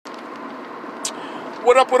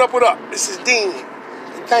What up, what up, what up? This is Dean.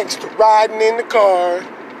 And thanks to Riding in the Car.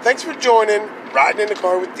 Thanks for joining Riding in the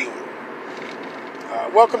Car with Dean.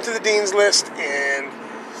 Welcome to the Dean's List. And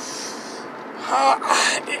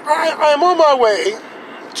I'm on my way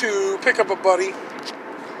to pick up a buddy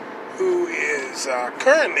who is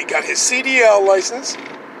currently got his CDL license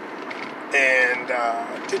and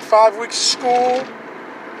did 5 weeks of school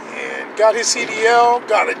and got his CDL,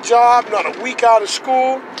 got a job, not a week out of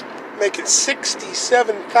school, making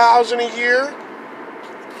 $67,000 a year,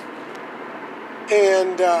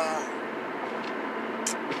 and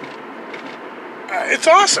it's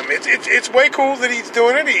awesome. It's way cool that he's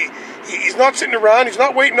doing it. He's not sitting around. He's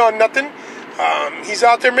not waiting on nothing. He's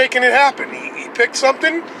out there making it happen. He picked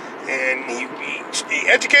something, and he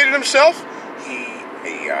educated himself. He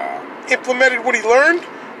implemented what he learned,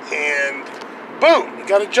 and boom, he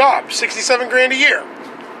got a job. $67,000 a year.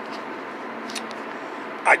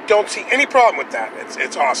 I don't see any problem with that.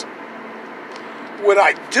 It's awesome. What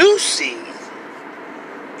I do see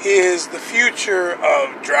is the future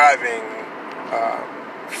of driving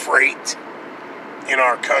freight in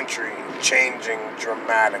our country changing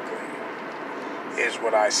dramatically, is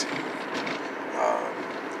what I see.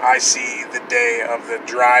 I see the day of the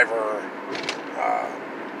driver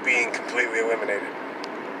being completely eliminated.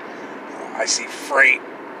 I see freight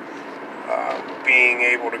being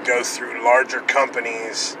able to go through larger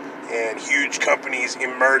companies and huge companies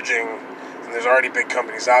emerging, and there's already big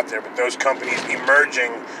companies out there, but those companies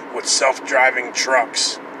emerging with self-driving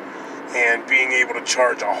trucks and being able to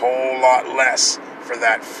charge a whole lot less for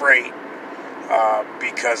that freight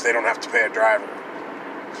because they don't have to pay a driver.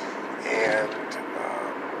 And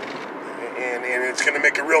it's going to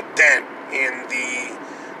make a real dent in the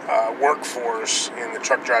workforce in the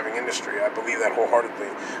truck driving industry. I believe that wholeheartedly.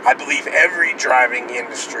 I believe every driving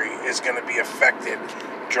industry is going to be affected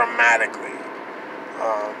dramatically.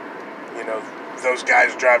 Those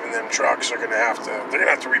guys driving them trucks are going to have to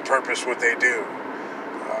repurpose what they do.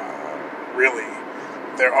 Really,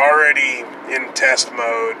 they're already in test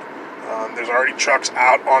mode. There's already trucks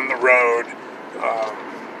out on the road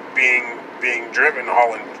being driven,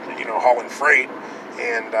 hauling freight,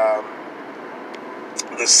 and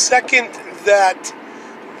the second that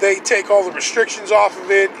they take all the restrictions off of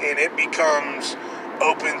it and it becomes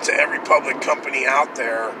open to every public company out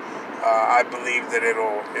there, I believe that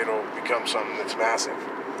it'll become something that's massive.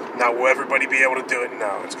 Now, will everybody be able to do it?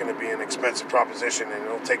 No. It's going to be an expensive proposition, and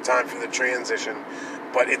it'll take time for the transition.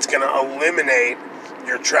 But it's going to eliminate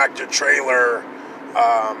your tractor-trailer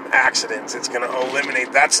accidents. It's going to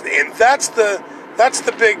eliminate that's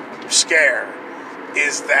the big scare,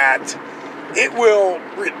 is that it will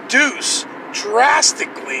reduce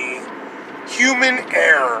drastically human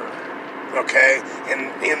error. Okay,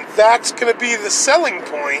 and that's going to be the selling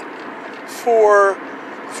point for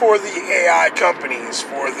the AI companies,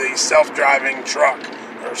 for the self-driving truck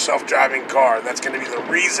or self-driving car. That's going to be the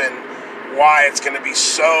reason why it's going to be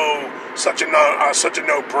such a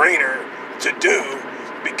no-brainer to do,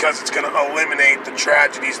 because it's going to eliminate the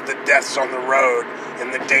tragedies, the deaths on the road,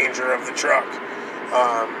 and the danger of the truck.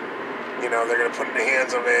 They're going to put it in the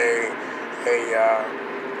hands of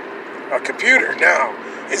a computer. Now,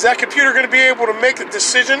 is that computer going to be able to make a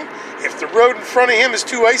decision if the road in front of him is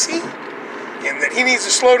too icy and that he needs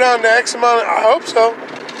to slow down to X amount? I hope so.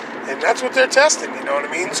 And that's what they're testing, you know what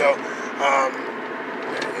I mean? So,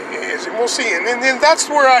 we'll see. And then that's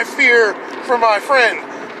where I fear for my friend.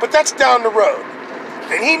 But that's down the road.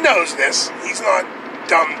 And he knows this. He's not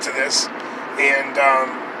dumb to this. And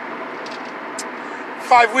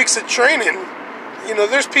 5 weeks of training,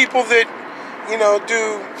 there's people that,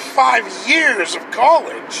 do 5 years of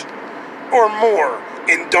college or more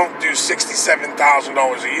and don't do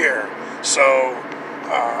 $67,000 a year. So,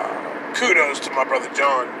 kudos to my brother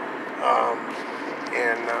John,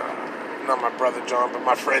 and not my brother John, but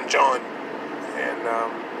my friend John, and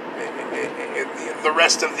the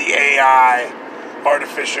rest of the AI,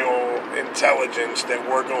 artificial intelligence that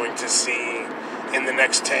we're going to see in the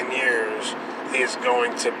next 10 years is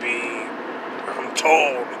going to be, I'm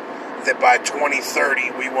told, that by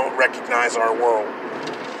 2030 we won't recognize our world.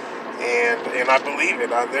 And I believe it.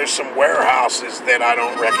 There's some warehouses that I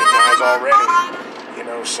don't recognize already.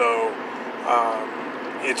 So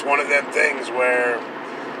it's one of them things where,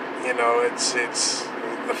 it's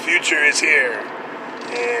the future is here,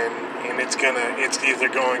 and it's either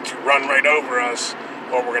going to run right over us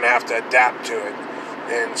or we're gonna have to adapt to it.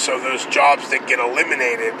 And so those jobs that get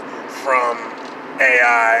eliminated from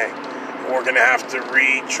AI, we're going to have to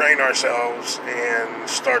retrain ourselves and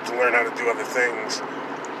start to learn how to do other things.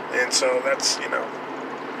 And so that's,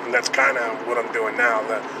 And that's kind of what I'm doing now.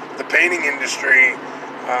 The painting industry,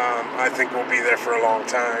 I think, will be there for a long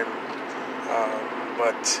time.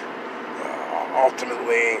 But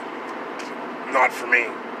ultimately, not for me.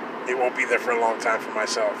 It won't be there for a long time for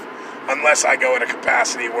myself. Unless I go at a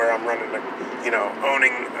capacity where I'm running,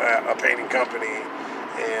 owning a painting company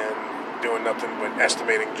and doing nothing but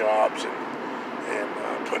estimating jobs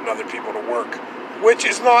and putting other people to work, which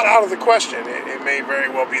is not out of the question. It may very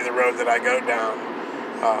well be the road that I go down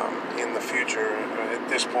in the future. At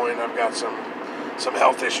this point, I've got some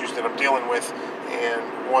health issues that I'm dealing with,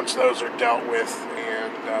 and once those are dealt with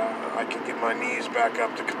and I can get my knees back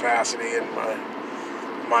up to capacity and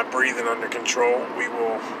my breathing under control, we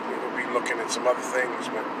will be looking at some other things.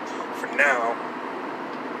 But for now,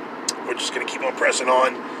 we're just going to keep on pressing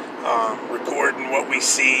on, recording what we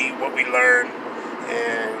see, what we learn,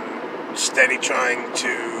 and steady trying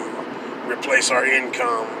to replace our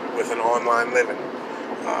income with an online living.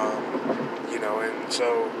 And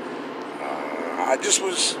so I just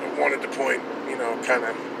wanted to point, kind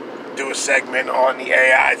of do a segment on the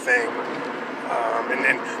AI thing. And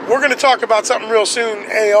then we're going to talk about something real soon,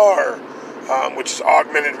 AR, which is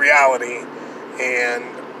augmented reality, and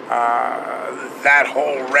that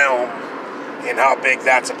whole realm and how big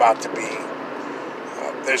that's about to be.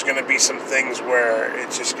 There's going to be some things where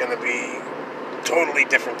it's just going to be totally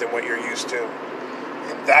different than what you're used to.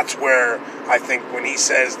 And that's where I think when he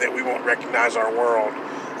says that we won't recognize our world,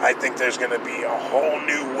 I think there's going to be a whole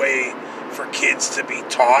new way for kids to be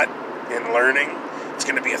taught and learning. It's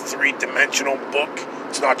going to be a 3-dimensional book.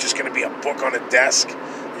 It's not just going to be a book on a desk.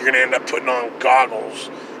 You're going to end up putting on goggles,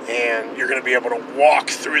 and you're going to be able to walk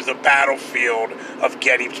through the battlefield of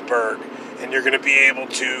Gettysburg, and you're going to be able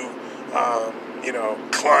to,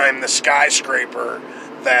 climb the skyscraper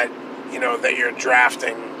that you're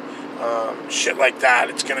drafting, shit like that.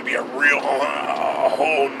 It's going to be a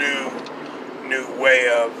whole new way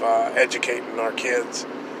of educating our kids.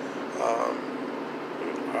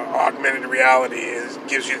 Augmented reality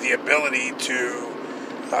gives you the ability to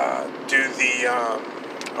do the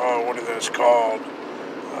what are those called?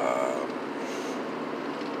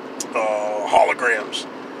 Holograms.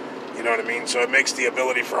 You know what I mean? So it makes the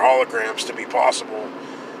ability for holograms to be possible,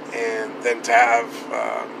 and then to have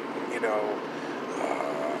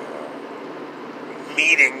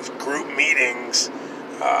group meetings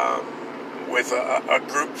with a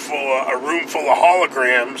room full of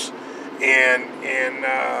holograms, and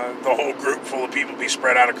the whole group full of people be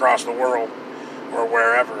spread out across the world or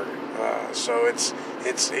wherever. So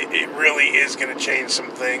it really is going to change some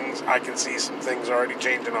things. I can see some things already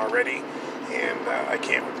changing already, and I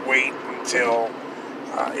can't wait until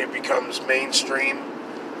it becomes mainstream.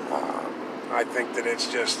 I think that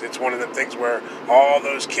it's one of the things where all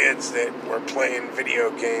those kids that were playing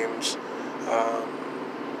video games,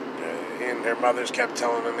 and their mothers kept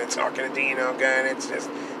telling them it's not going to do you no good, it's just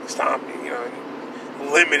stop,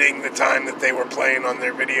 limiting the time that they were playing on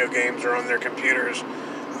their video games or on their computers,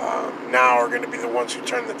 now are going to be the ones who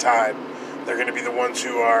turn the tide. They're going to be the ones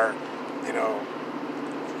who are,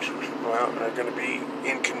 are going to be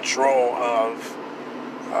in control of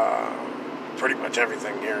pretty much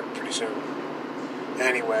everything here pretty soon.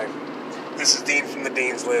 Anyway, this is Dean from the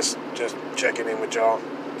Dean's List, just checking in with y'all.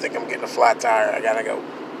 I think I'm getting a flat tire. I gotta go.